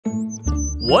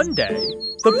One day,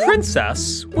 the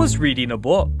princess was reading a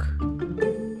book.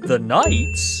 The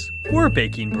knights were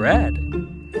baking bread.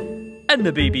 And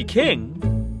the baby king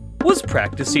was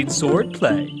practicing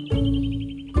swordplay.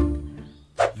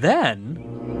 Then,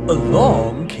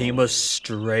 along came a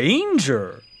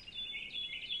stranger.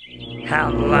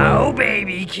 Hello,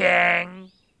 baby king.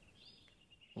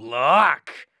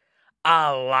 Look,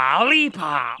 a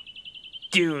lollipop.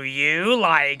 Do you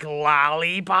like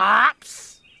lollipops?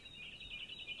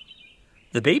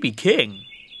 The baby king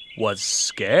was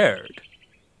scared.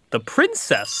 The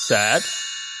princess said,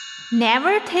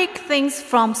 "Never take things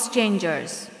from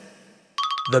strangers."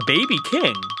 The baby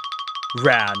king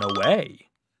ran away.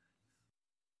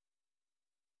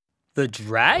 The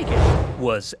dragon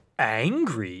was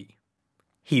angry.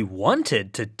 He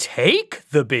wanted to take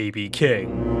the baby king.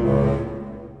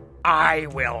 I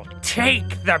will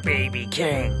take the baby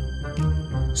king.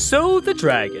 So the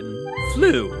dragon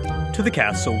flew to the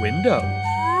castle window.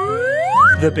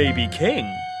 The baby king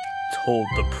told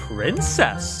the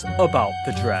princess about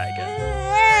the dragon.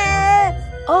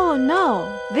 Oh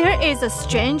no, there is a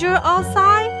stranger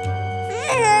outside?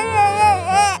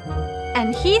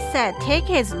 And he said take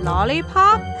his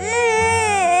lollipop?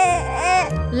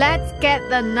 Let's get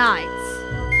the knights.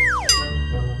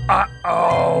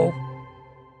 Uh-oh.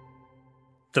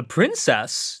 The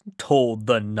princess told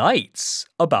the knights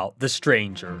about the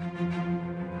stranger.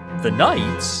 The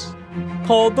knights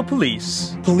called the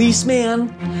police.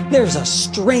 Policeman, there's a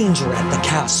stranger at the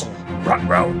castle.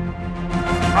 Ruh-roh.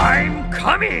 I'm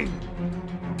coming.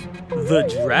 The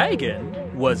dragon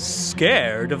was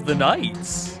scared of the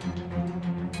knights.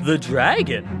 The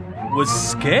dragon was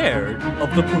scared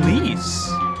of the police.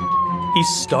 He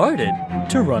started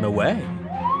to run away.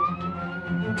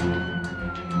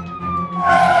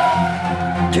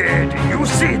 Did you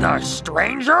see the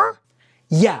stranger?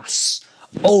 Yes,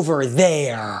 over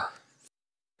there.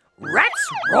 Let's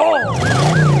roll!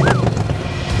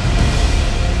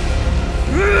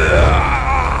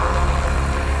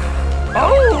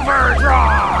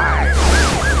 Overdrive!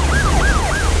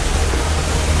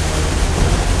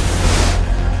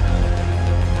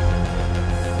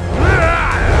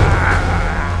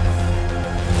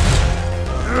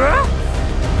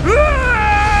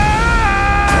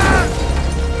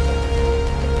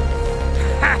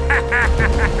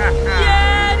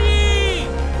 Yeti!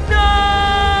 No!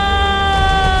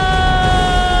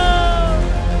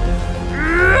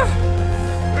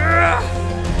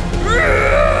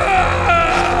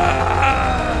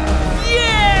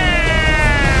 Yeah!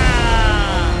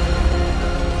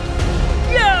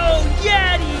 Go,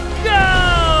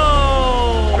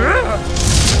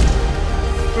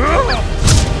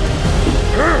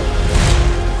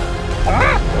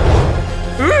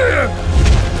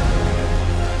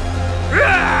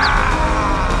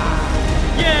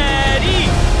 Yeti,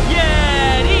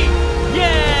 Yeti!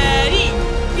 Yeti!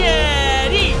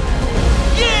 Yeti! Yeti!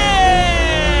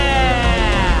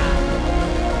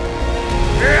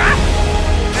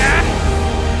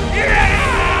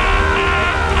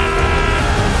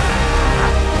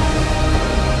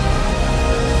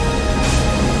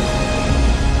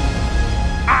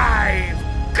 I've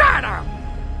got him!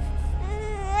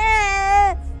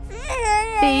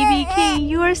 Baby king,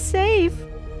 you are safe.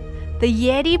 The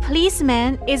Yeti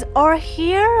Policeman is our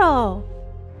hero.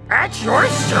 At your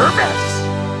service!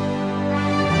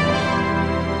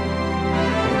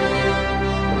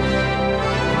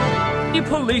 Yeti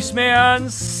Policeman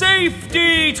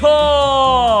Safety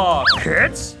Talk!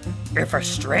 Kids, if a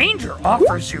stranger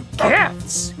offers you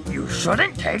gifts, you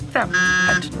shouldn't take them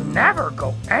and never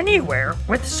go anywhere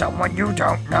with someone you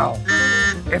don't know.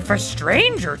 If a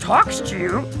stranger talks to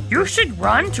you, you should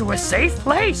run to a safe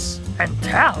place and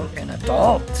tell an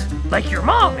adult, like your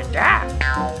mom and dad,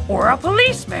 or a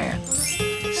policeman.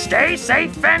 Stay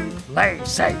safe and play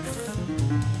safe.